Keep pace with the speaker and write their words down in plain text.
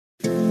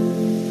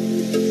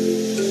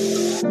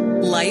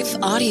Life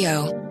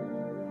Audio.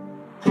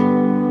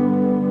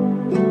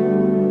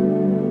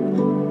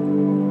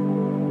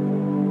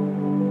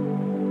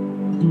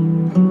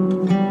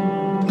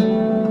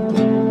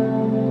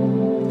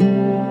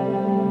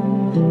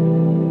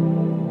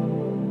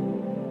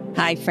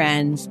 Hi,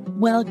 friends.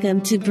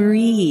 Welcome to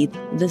Breathe,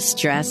 the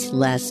Stress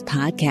Less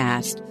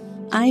podcast.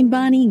 I'm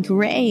Bonnie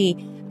Gray.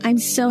 I'm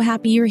so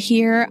happy you're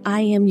here.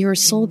 I am your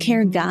soul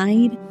care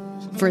guide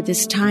for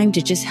this time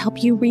to just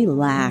help you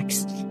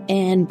relax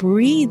and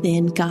breathe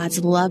in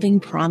God's loving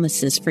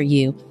promises for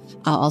you.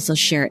 I'll also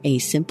share a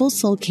simple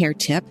soul care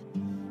tip,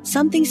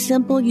 something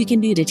simple you can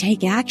do to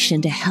take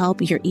action to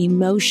help your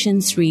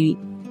emotions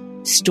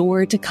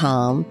restore to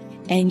calm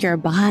and your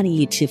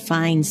body to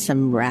find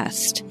some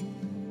rest.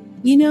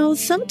 You know,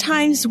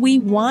 sometimes we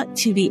want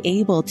to be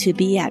able to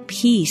be at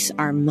peace,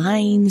 our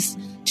minds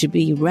to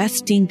be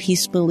resting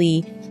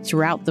peacefully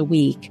throughout the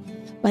week.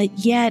 But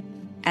yet,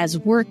 as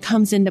work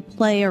comes into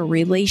play or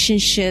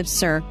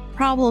relationships or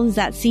problems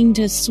that seem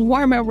to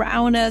swarm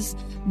around us,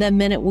 the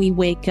minute we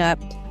wake up,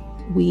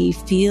 we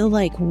feel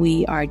like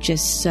we are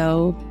just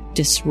so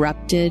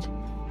disrupted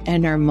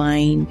and our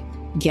mind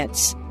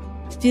gets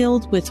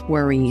filled with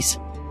worries.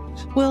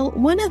 Well,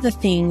 one of the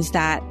things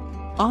that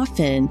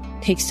often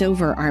takes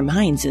over our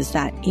minds is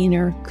that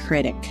inner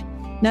critic.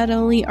 Not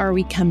only are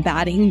we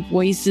combating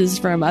voices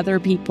from other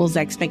people's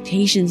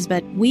expectations,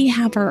 but we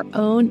have our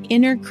own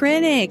inner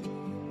critic. Do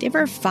you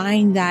ever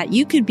find that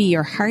you could be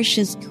your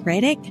harshest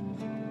critic?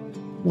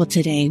 Well,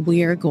 today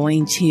we are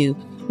going to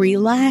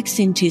relax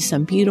into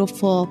some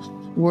beautiful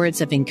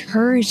words of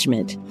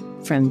encouragement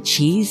from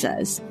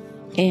Jesus.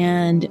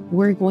 And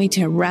we're going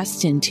to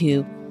rest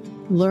into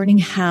learning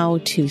how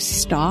to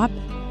stop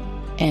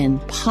and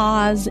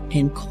pause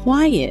and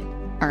quiet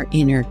our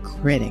inner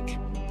critic.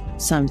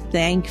 So I'm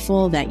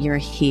thankful that you're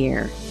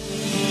here.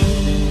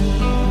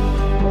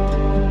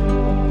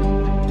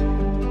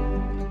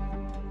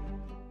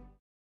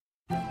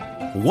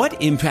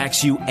 What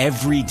impacts you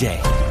every day?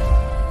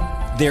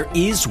 There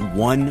is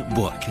one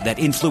book that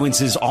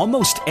influences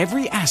almost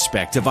every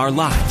aspect of our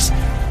lives.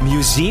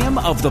 Museum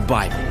of the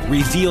Bible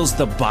reveals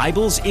the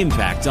Bible's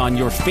impact on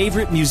your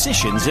favorite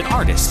musicians and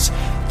artists,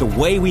 the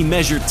way we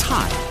measure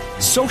time,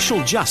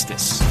 social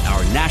justice,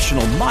 our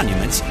national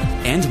monuments,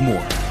 and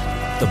more.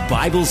 The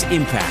Bible's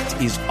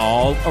impact is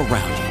all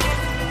around you.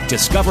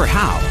 Discover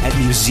how at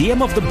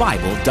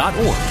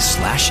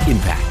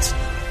museumofthebible.org/impact.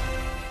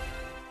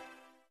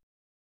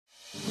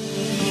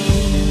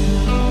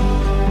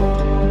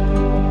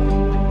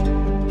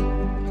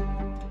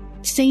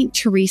 Saint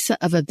Teresa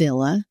of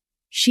Avila,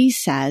 she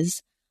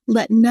says,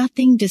 "Let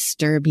nothing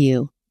disturb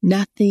you,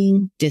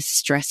 nothing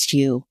distress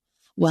you.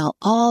 While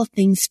all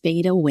things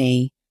fade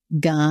away,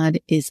 God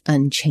is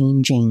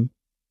unchanging."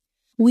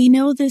 We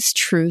know this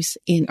truth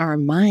in our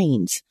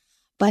minds,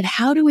 but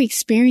how do we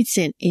experience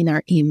it in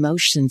our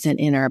emotions and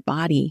in our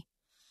body?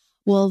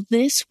 Well,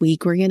 this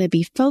week we're going to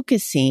be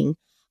focusing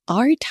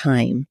our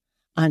time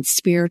on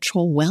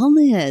spiritual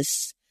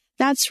wellness.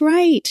 That's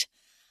right.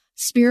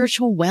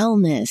 Spiritual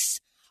wellness.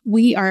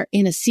 We are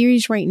in a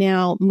series right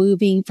now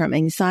moving from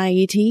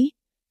anxiety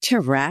to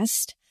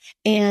rest,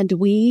 and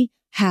we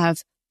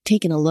have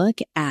taken a look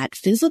at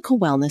physical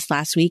wellness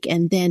last week,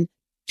 and then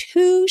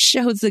 2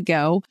 shows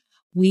ago,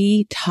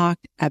 we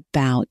talked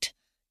about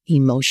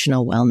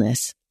emotional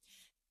wellness.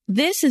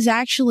 This is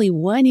actually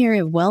one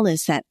area of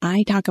wellness that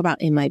I talk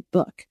about in my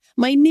book,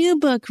 my new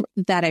book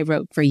that I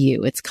wrote for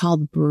you. It's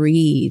called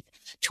Breathe,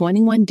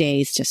 21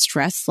 Days to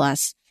Stress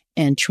Less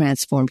and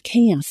Transform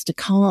Chaos to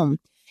Calm.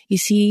 You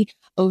see,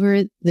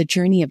 over the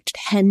journey of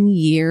 10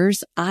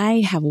 years, I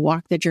have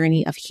walked the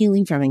journey of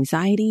healing from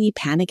anxiety,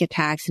 panic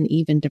attacks, and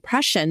even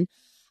depression.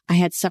 I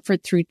had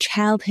suffered through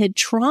childhood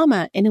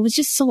trauma, and it was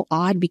just so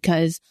odd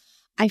because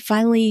I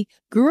finally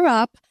grew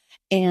up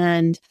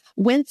and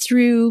went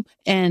through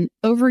and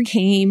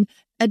overcame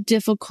a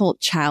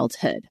difficult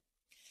childhood.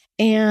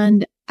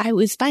 And I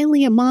was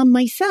finally a mom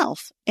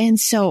myself. And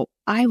so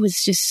I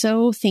was just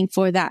so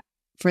thankful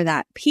for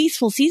that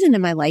peaceful season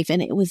in my life.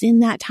 And it was in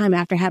that time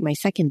after I had my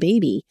second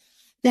baby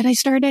that I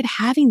started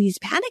having these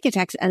panic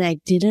attacks, and I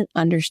didn't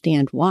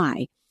understand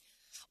why.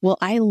 Well,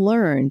 I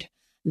learned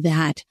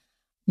that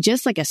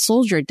just like a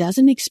soldier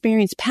doesn't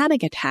experience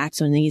panic attacks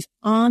when he's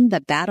on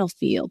the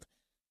battlefield,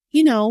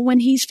 you know, when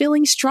he's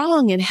feeling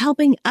strong and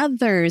helping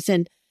others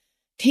and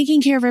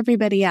taking care of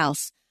everybody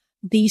else,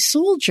 the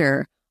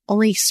soldier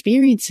only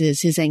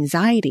experiences his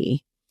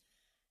anxiety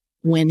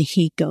when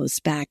he goes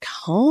back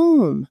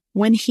home,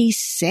 when he's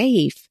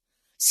safe.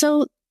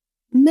 So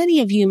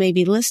many of you may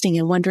be listening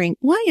and wondering,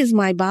 why is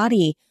my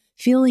body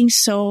feeling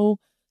so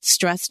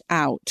stressed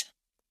out?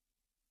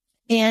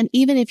 And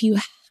even if you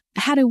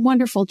had a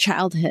wonderful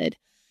childhood,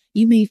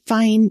 you may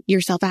find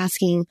yourself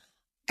asking,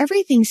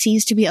 everything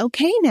seems to be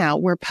okay now.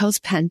 We're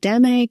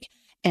post-pandemic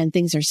and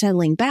things are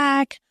settling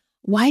back.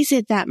 Why is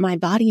it that my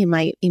body and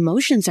my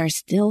emotions are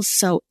still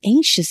so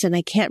anxious and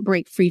I can't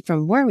break free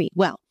from worry?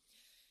 Well,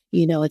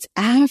 you know, it's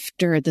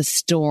after the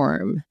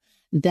storm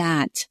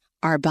that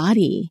our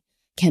body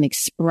can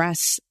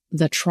express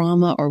the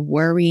trauma or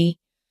worry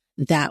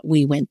that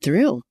we went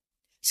through.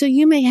 So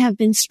you may have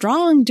been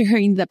strong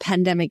during the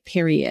pandemic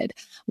period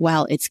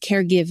while it's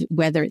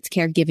whether it's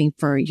caregiving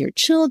for your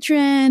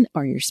children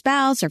or your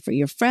spouse or for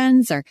your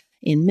friends or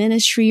in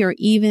ministry or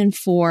even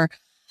for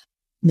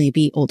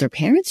maybe older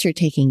parents you're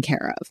taking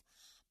care of.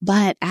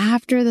 But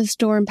after the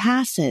storm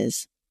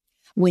passes,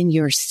 when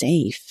you're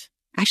safe,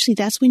 actually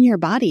that's when your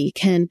body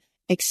can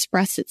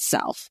express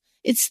itself.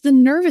 It's the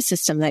nervous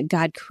system that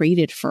God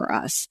created for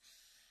us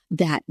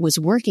that was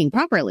working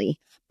properly.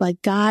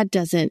 But God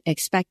doesn't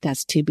expect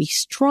us to be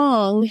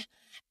strong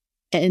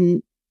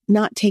and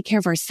not take care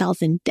of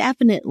ourselves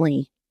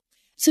indefinitely.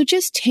 So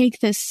just take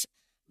this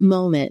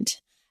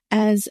moment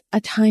as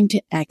a time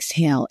to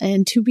exhale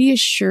and to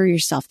reassure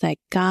yourself that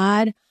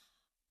God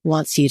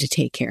wants you to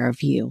take care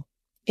of you.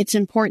 It's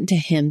important to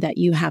Him that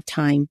you have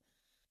time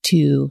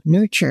to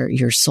nurture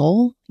your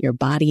soul, your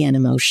body, and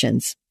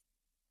emotions.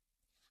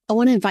 I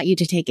want to invite you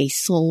to take a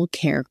soul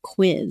care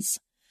quiz.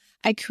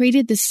 I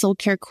created this soul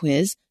care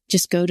quiz.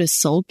 Just go to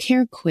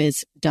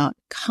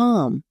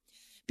soulcarequiz.com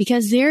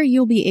because there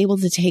you'll be able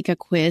to take a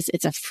quiz.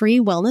 It's a free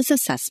wellness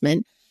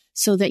assessment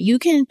so that you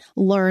can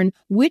learn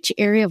which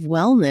area of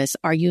wellness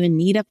are you in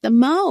need of the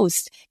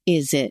most.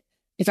 Is it,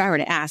 if I were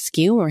to ask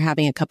you, we're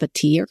having a cup of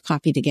tea or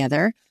coffee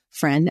together,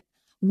 friend,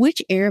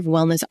 which area of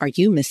wellness are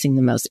you missing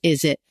the most?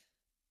 Is it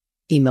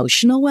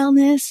emotional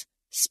wellness,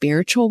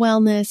 spiritual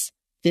wellness,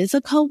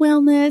 physical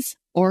wellness,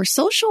 or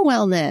social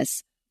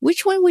wellness?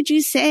 Which one would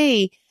you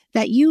say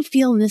that you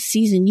feel in this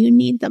season you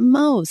need the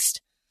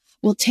most?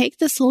 Well, take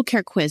the soul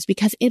care quiz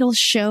because it'll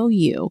show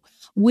you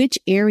which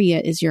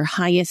area is your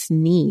highest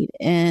need.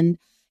 And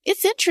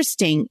it's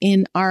interesting,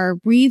 in our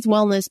Breathe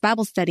Wellness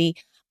Bible study,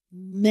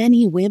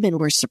 many women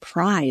were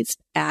surprised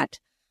at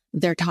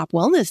their top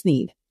wellness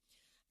need.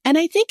 And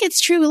I think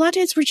it's true. A lot of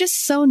times we're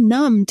just so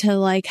numb to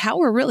like how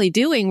we're really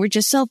doing. We're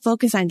just so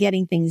focused on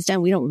getting things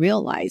done. We don't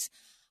realize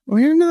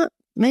we're not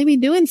maybe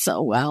doing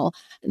so well,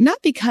 not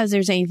because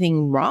there's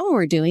anything wrong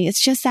we're doing.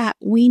 It's just that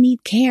we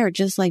need care,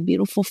 just like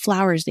beautiful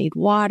flowers need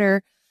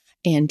water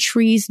and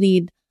trees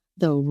need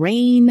the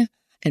rain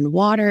and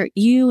water.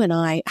 You and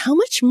I, how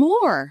much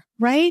more,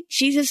 right?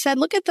 Jesus said,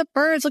 look at the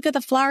birds, look at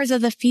the flowers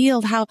of the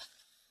field, how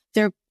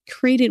they're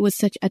created with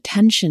such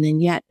attention,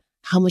 and yet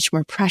how much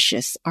more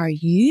precious are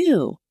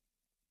you?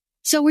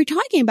 So we're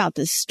talking about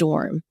this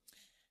storm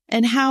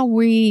and how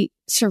we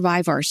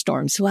survive our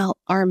storms. Well,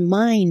 our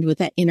mind with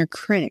that inner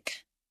critic,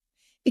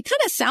 it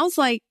kind of sounds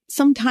like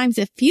sometimes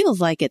it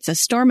feels like it's a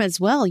storm as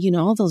well. You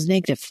know, all those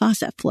negative thoughts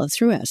that flow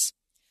through us.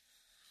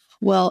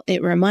 Well,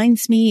 it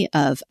reminds me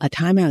of a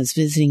time I was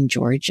visiting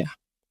Georgia.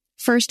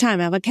 First time,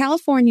 I'm a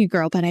California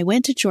girl, but I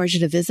went to Georgia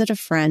to visit a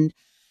friend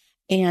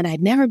and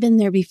I'd never been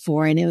there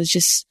before. And it was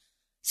just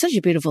such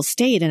a beautiful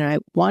state. And I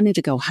wanted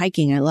to go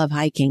hiking. I love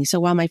hiking. So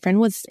while my friend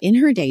was in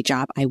her day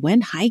job, I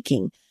went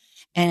hiking.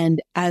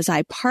 And as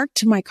I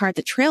parked my car at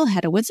the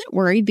trailhead, I wasn't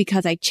worried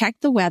because I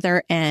checked the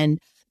weather and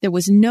there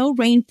was no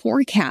rain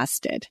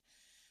forecasted.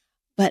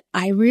 But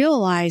I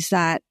realized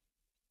that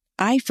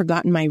I'd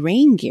forgotten my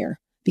rain gear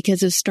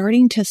because it was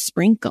starting to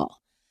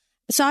sprinkle.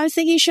 So I was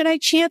thinking, should I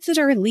chance it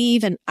or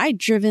leave? And I'd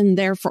driven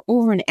there for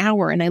over an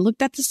hour and I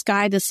looked at the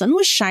sky. The sun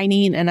was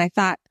shining and I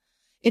thought,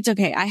 it's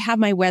okay. I have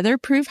my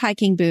weatherproof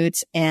hiking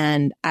boots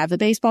and I have a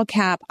baseball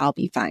cap. I'll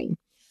be fine.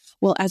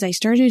 Well, as I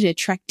started to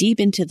trek deep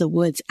into the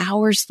woods,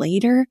 hours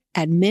later,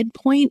 at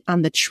midpoint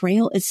on the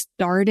trail, it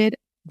started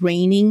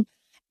raining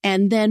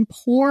and then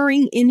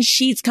pouring in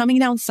sheets coming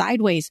down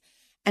sideways.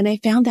 And I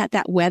found that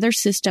that weather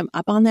system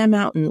up on that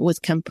mountain was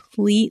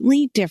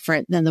completely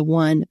different than the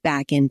one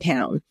back in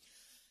town.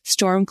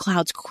 Storm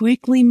clouds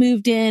quickly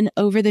moved in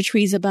over the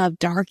trees above,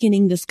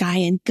 darkening the sky,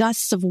 and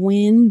gusts of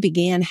wind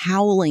began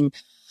howling,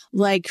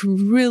 like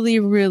really,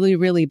 really,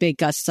 really big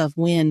gusts of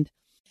wind.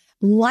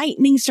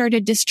 Lightning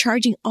started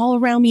discharging all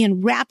around me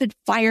in rapid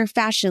fire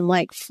fashion,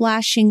 like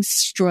flashing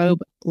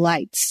strobe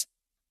lights.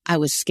 I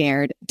was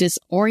scared,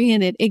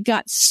 disoriented. It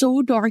got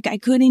so dark, I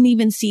couldn't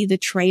even see the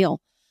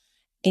trail.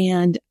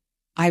 And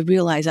I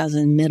realized I was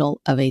in the middle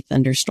of a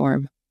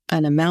thunderstorm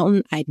on a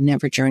mountain I'd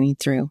never journeyed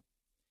through.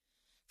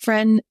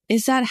 Friend,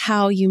 is that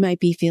how you might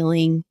be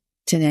feeling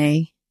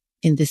today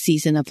in the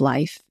season of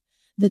life?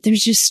 That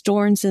there's just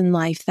storms in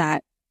life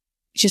that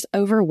just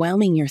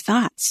overwhelming your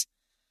thoughts?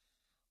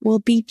 Well,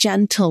 be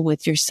gentle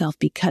with yourself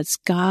because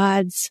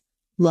God's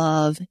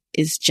love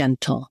is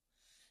gentle.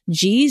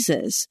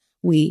 Jesus,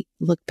 we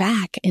look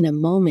back in a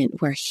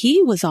moment where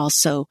he was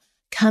also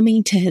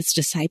coming to his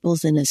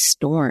disciples in a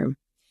storm,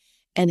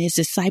 and his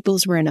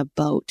disciples were in a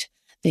boat.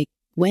 They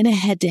went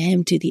ahead to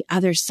him to the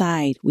other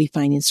side. We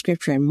find in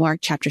scripture in Mark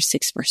chapter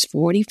 6, verse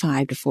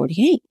 45 to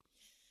 48.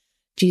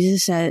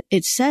 Jesus said,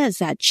 it says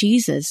that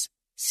Jesus,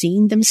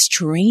 seeing them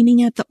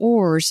straining at the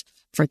oars,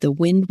 for the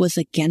wind was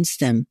against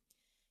them,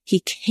 he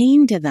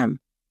came to them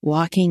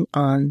walking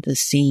on the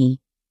sea.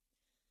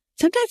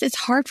 Sometimes it's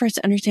hard for us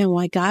to understand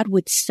why God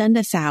would send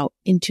us out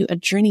into a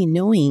journey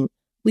knowing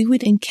we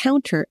would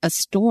encounter a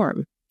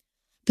storm.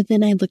 But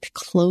then I looked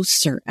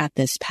closer at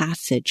this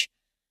passage.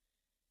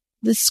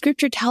 the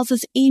scripture tells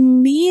us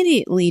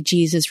immediately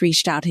Jesus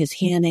reached out his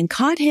hand and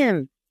caught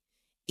him.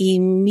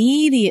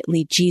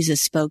 Immediately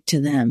Jesus spoke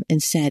to them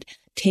and said,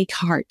 "Take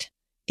heart,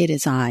 it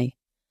is I.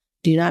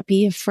 Do not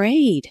be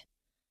afraid."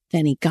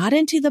 Then he got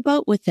into the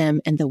boat with them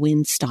and the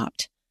wind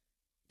stopped,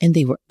 and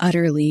they were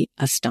utterly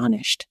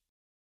astonished.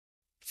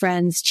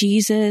 Friends,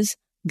 Jesus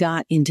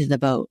got into the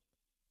boat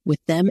with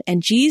them,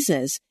 and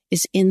Jesus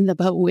is in the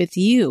boat with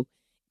you.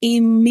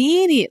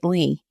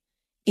 Immediately,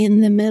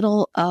 in the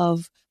middle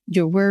of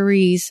your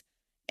worries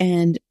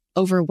and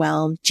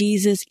overwhelm,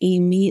 Jesus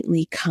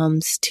immediately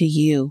comes to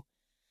you.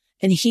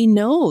 And he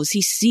knows,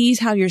 he sees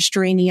how you're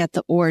straining at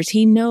the oars.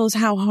 He knows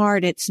how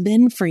hard it's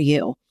been for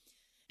you.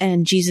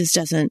 And Jesus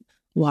doesn't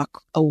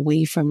walk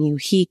away from you.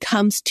 He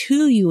comes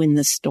to you in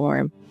the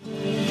storm.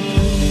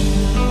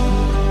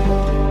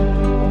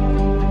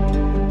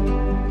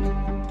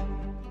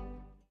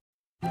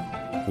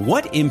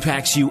 What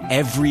impacts you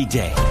every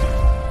day?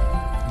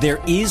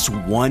 There is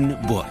one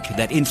book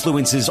that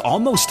influences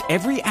almost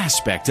every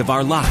aspect of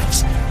our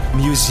lives.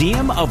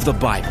 Museum of the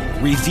Bible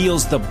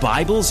reveals the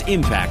Bible's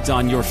impact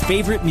on your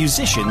favorite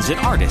musicians and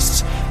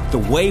artists, the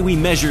way we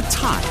measure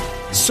time,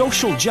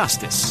 social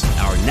justice,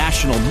 our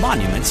national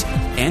monuments,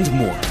 and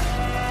more.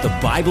 The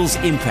Bible's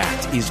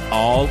impact is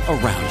all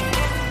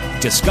around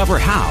you. Discover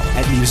how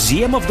at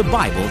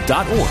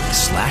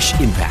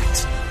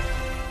museumofthebible.org/impact.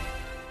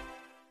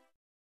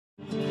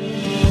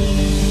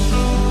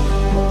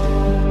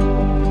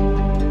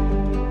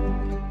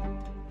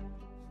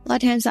 A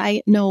lot of times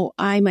I know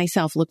I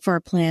myself look for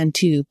a plan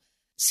to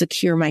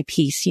secure my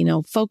peace,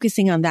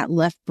 focusing on that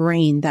left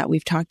brain that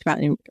we've talked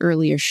about in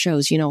earlier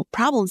shows,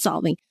 problem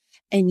solving.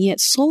 And yet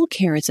soul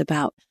care is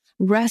about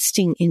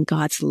resting in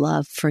God's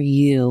love for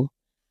you.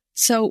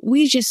 So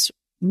we just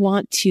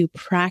want to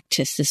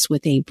practice this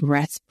with a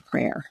breath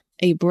prayer.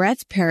 A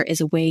breath prayer is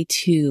a way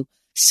to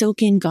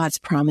soak in God's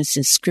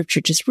promises,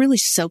 scripture, just really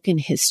soak in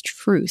his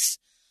truth.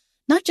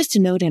 Not just to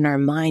know it in our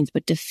minds,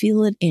 but to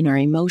feel it in our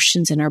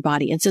emotions and our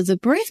body. And so the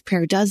breath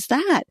prayer does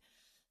that.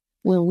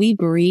 When we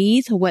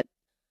breathe, what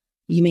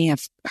you may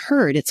have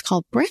heard, it's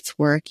called breath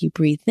work. You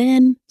breathe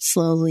in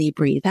slowly,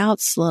 breathe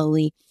out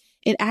slowly.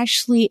 It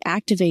actually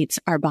activates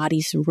our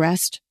body's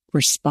rest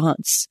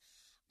response.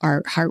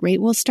 Our heart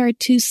rate will start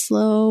to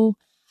slow.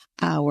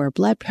 Our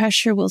blood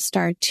pressure will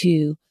start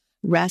to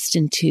rest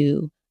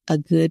into a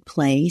good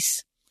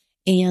place.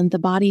 And the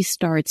body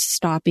starts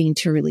stopping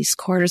to release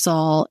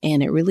cortisol,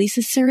 and it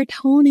releases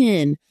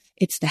serotonin.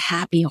 It's the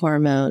happy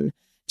hormone,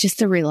 just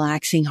the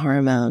relaxing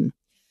hormone.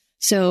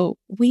 So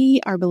we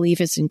are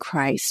believers in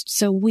Christ.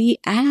 So we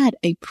add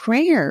a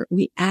prayer,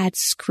 we add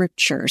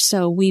scripture.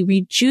 So we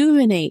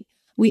rejuvenate,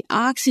 we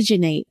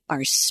oxygenate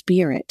our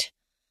spirit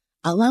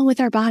along with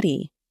our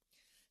body.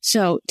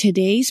 So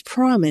today's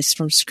promise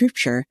from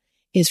scripture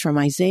is from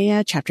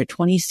Isaiah chapter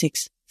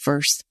 26,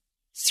 verse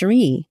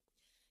 3.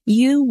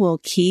 You will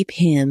keep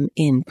him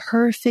in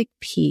perfect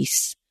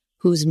peace,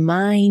 whose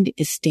mind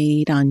is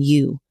stayed on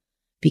you,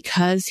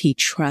 because he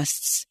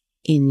trusts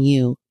in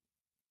you.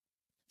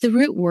 The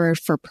root word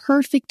for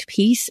perfect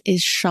peace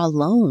is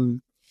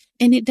shalom,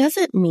 and it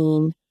doesn't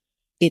mean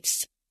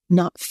it's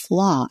not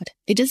flawed.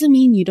 It doesn't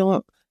mean you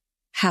don't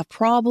have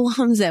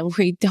problems and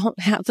we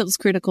don't have those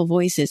critical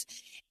voices.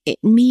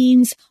 It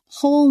means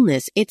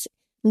wholeness. It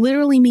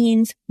literally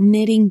means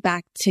knitting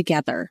back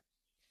together.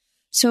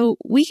 So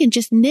we can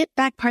just knit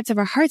back parts of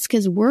our hearts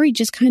because worry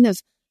just kind of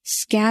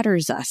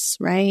scatters us,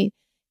 right?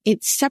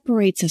 It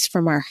separates us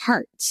from our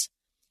hearts.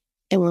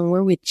 And when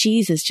we're with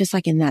Jesus, just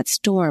like in that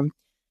storm,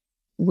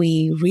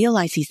 we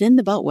realize he's in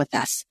the boat with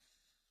us.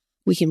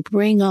 We can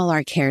bring all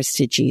our cares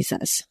to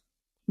Jesus.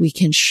 We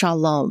can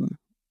shalom.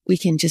 We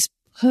can just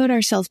put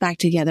ourselves back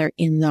together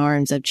in the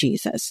arms of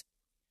Jesus.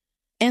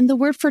 And the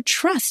word for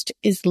trust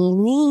is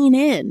lean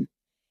in.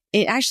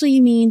 It actually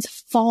means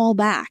fall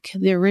back,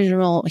 the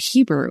original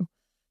Hebrew.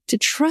 To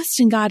trust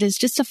in God is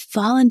just to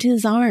fall into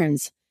his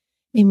arms.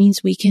 It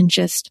means we can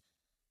just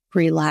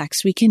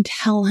relax. We can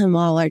tell him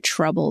all our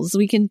troubles.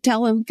 We can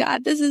tell him,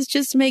 God, this is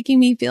just making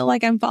me feel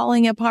like I'm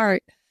falling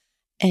apart.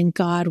 And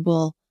God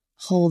will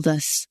hold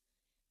us,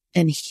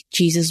 and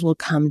Jesus will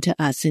come to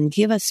us and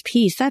give us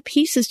peace. That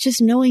peace is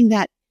just knowing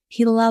that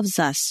he loves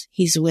us.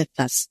 He's with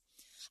us.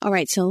 All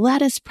right. So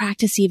let us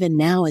practice even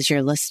now as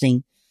you're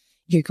listening.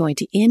 You're going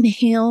to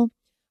inhale.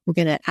 We're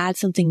going to add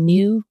something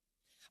new.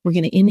 We're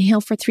going to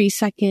inhale for 3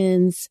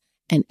 seconds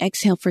and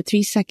exhale for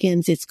 3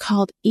 seconds. It's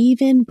called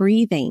even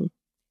breathing.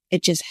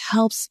 It just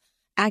helps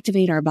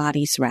activate our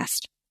body's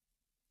rest.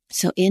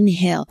 So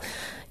inhale.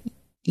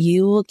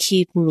 You will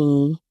keep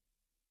me.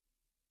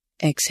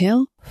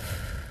 Exhale.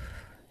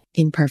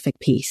 In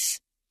perfect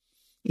peace.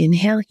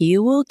 Inhale.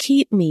 You will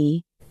keep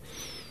me.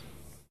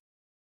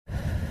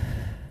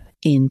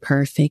 In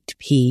perfect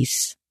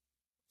peace.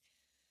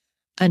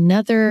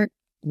 Another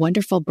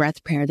wonderful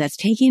breath prayer that's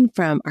taken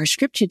from our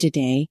scripture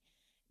today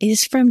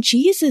is from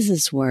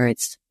Jesus's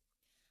words.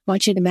 I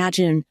want you to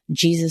imagine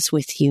Jesus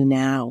with you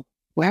now,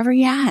 wherever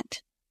you're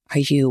at. Are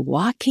you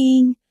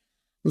walking,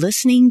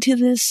 listening to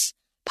this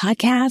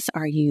podcast?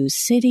 Are you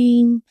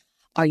sitting?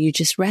 Are you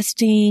just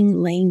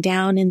resting, laying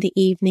down in the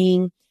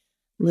evening?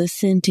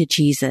 Listen to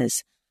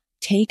Jesus.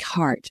 Take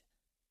heart.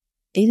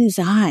 It is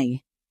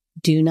I.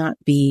 Do not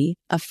be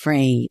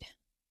afraid.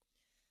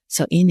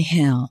 So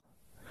inhale.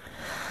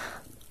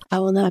 I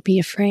will not be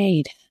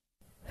afraid,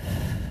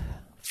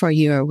 for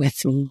you are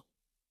with me.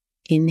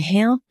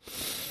 Inhale.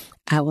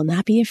 I will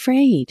not be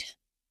afraid.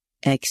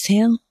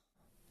 Exhale.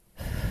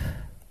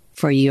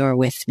 For you are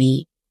with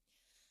me.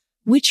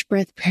 Which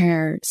breath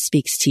prayer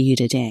speaks to you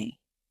today?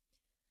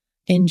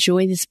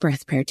 Enjoy this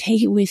breath prayer.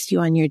 Take it with you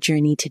on your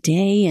journey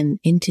today and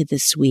into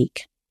this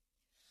week.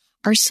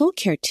 Our soul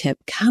care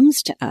tip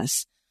comes to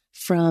us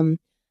from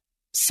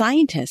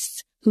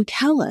scientists who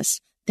tell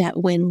us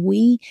that when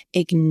we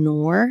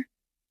ignore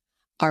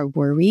our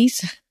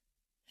worries,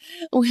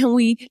 when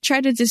we try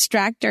to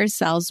distract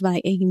ourselves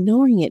by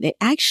ignoring it, it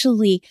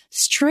actually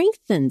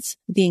strengthens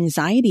the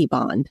anxiety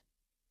bond.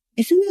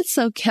 Isn't that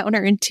so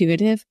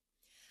counterintuitive?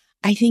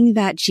 I think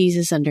that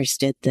Jesus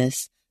understood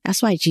this.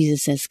 That's why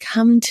Jesus says,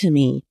 come to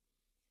me,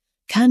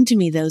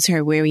 those who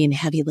are weary and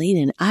heavy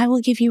laden. I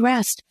will give you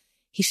rest.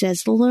 He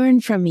says,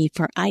 learn from me,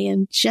 for I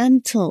am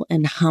gentle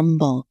and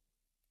humble.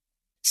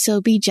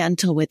 So be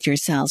gentle with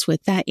yourselves,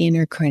 with that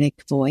inner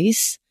critic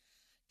voice.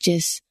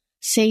 Just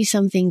say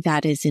something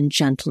that is in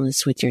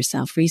gentleness with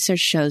yourself. Research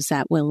shows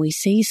that when we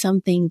say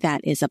something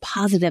that is a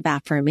positive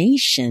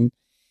affirmation,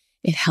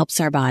 it helps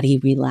our body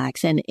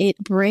relax and it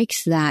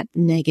breaks that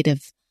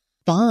negative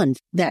bond,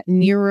 that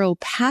neural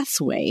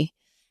pathway,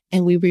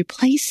 and we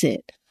replace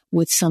it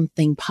with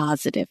something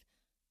positive.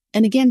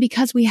 And again,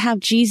 because we have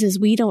Jesus,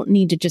 we don't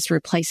need to just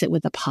replace it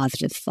with a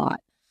positive thought.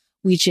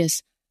 We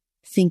just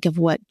think of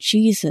what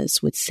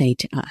Jesus would say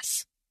to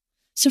us.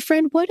 So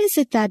friend, what is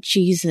it that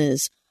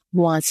Jesus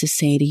wants to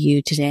say to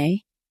you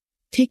today?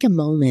 Take a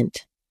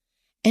moment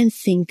and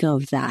think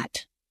of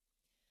that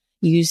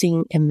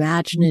using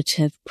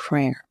imaginative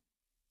prayer.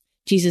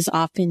 Jesus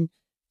often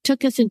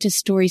took us into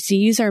stories to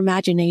use our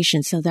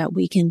imagination so that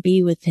we can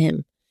be with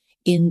him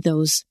in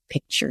those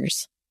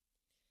pictures.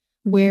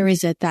 Where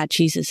is it that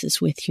Jesus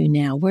is with you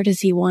now? Where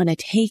does he want to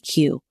take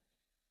you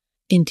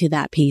into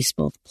that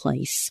peaceful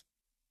place?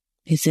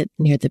 Is it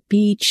near the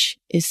beach?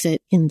 Is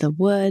it in the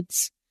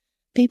woods?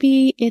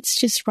 Maybe it's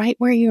just right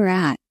where you're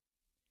at.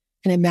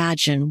 And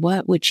imagine,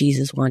 what would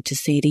Jesus want to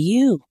say to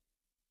you?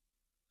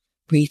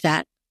 Breathe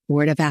that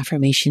word of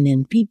affirmation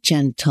in. Be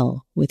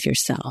gentle with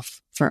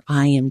yourself, for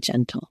I am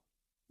gentle.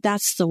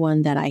 That's the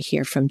one that I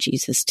hear from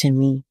Jesus to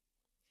me.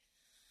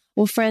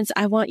 Well, friends,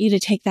 I want you to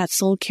take that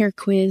soul care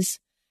quiz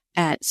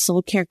at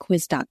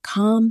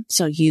soulcarequiz.com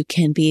so you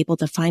can be able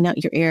to find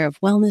out your area of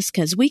wellness,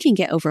 because we can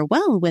get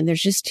overwhelmed when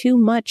there's just too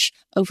much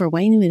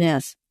overwhelming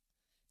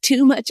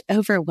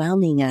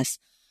us.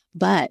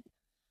 But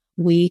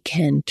we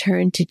can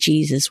turn to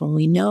Jesus when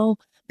we know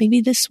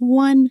maybe this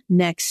one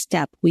next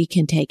step we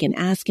can take and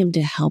ask him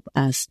to help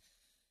us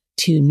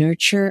to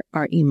nurture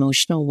our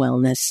emotional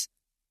wellness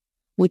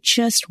with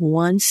just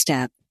one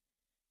step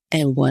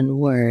and one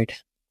word.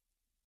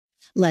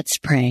 Let's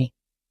pray.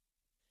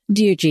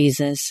 Dear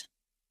Jesus,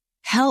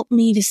 help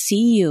me to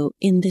see you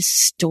in this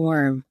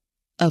storm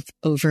of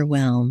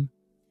overwhelm.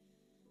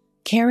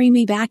 Carry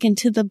me back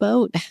into the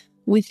boat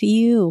with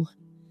you.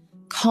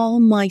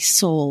 Calm my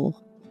soul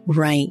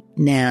right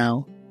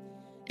now.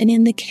 And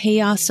in the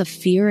chaos of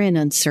fear and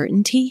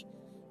uncertainty,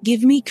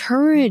 give me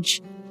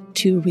courage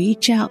to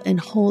reach out and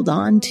hold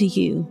on to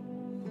you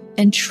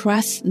and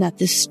trust that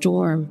this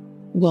storm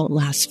won't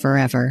last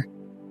forever.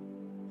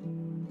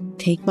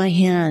 Take my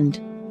hand,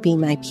 be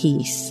my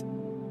peace.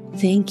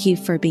 Thank you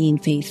for being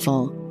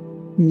faithful,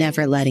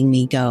 never letting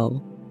me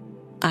go.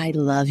 I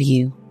love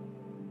you.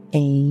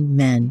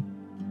 Amen.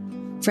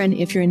 Friend,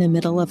 if you're in the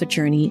middle of a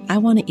journey, I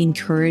want to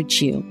encourage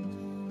you.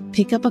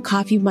 Pick up a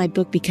copy of my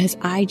book, because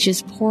I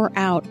just pour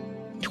out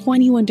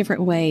 21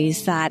 different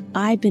ways that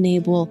I've been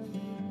able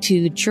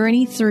to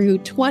journey through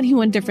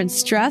 21 different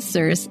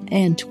stressors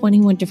and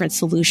 21 different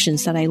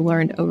solutions that I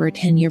learned over a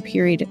 10-year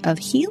period of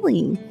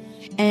healing.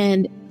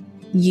 And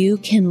you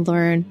can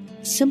learn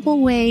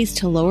simple ways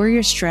to lower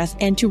your stress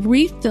and to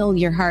refill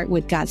your heart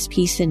with God's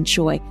peace and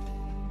joy.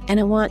 And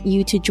I want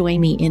you to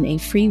join me in a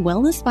free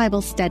wellness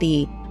Bible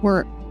study.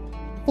 We're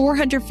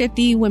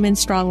 450 women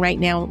strong right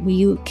now.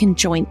 You can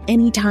join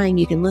anytime.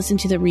 You can listen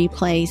to the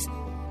replays.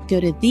 Go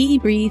to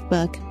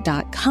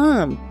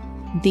thebreathebook.com,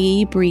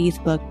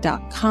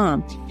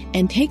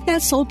 and take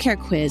that soul care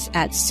quiz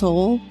at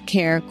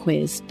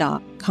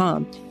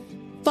soulcarequiz.com.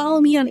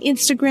 Follow me on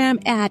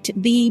Instagram at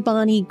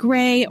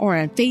TheBonnieGray, or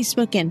on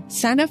Facebook, and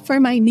sign up for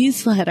my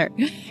newsletter.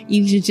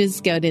 You should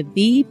just go to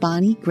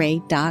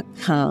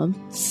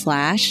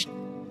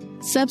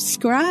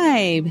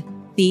TheBonnieGray.com/subscribe.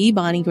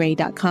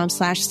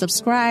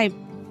 TheBonnieGray.com/subscribe.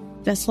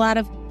 That's a lot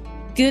of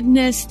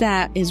goodness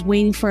that is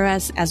waiting for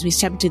us as we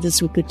step into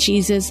this week with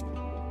Jesus.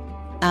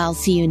 I'll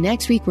see you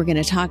next week. We're going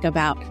to talk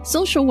about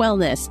social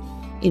wellness.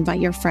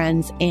 Invite your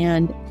friends,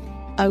 and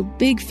a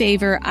big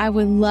favor, I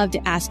would love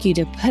to ask you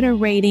to put a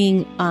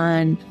rating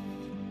on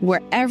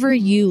wherever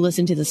you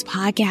listen to this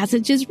podcast.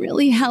 It just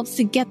really helps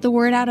to get the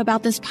word out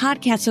about this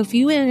podcast. So if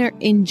you are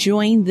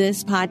enjoying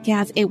this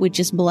podcast, it would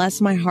just bless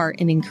my heart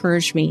and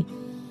encourage me.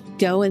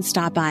 Go and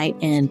stop by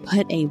and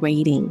put a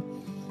rating.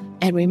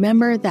 And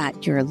remember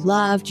that you're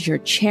loved, you're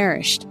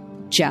cherished.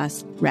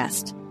 Just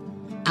rest.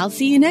 I'll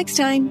see you next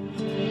time.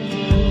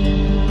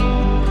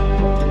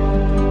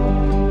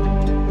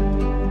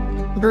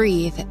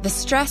 Breathe, the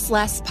Stress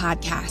Less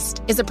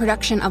podcast, is a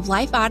production of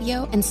Life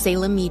Audio and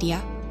Salem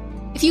Media.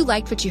 If you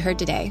liked what you heard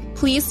today,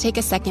 please take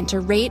a second to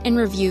rate and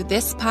review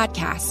this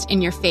podcast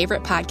in your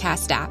favorite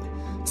podcast app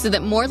so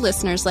that more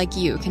listeners like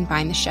you can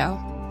find the show.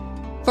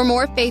 For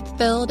more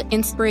faith-filled,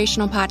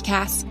 inspirational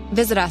podcasts,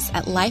 visit us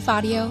at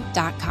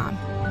lifeaudio.com.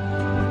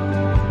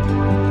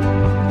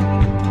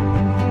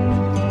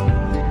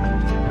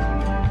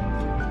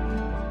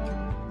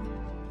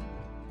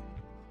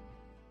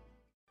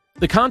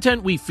 The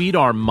content we feed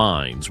our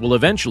minds will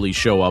eventually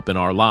show up in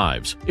our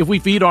lives. If we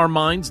feed our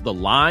minds the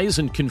lies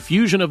and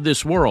confusion of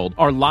this world,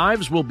 our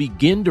lives will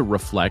begin to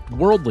reflect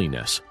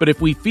worldliness. But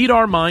if we feed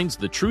our minds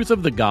the truth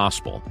of the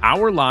gospel,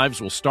 our lives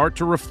will start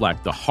to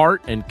reflect the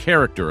heart and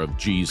character of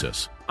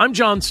Jesus. I'm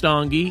John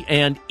Stange,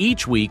 and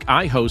each week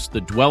I host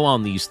the Dwell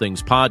on These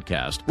Things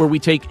podcast, where we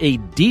take a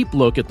deep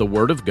look at the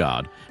Word of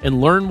God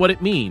and learn what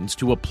it means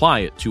to apply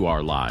it to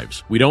our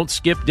lives. We don't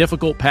skip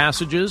difficult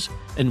passages,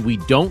 and we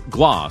don't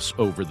gloss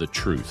over the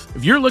truth.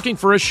 If you're looking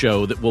for a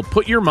show that will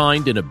put your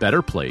mind in a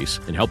better place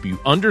and help you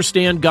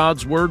understand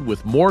God's Word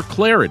with more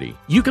clarity,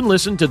 you can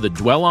listen to the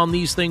Dwell on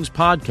These Things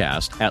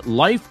podcast at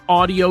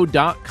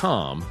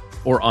lifeaudio.com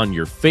or on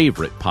your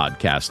favorite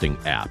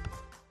podcasting app.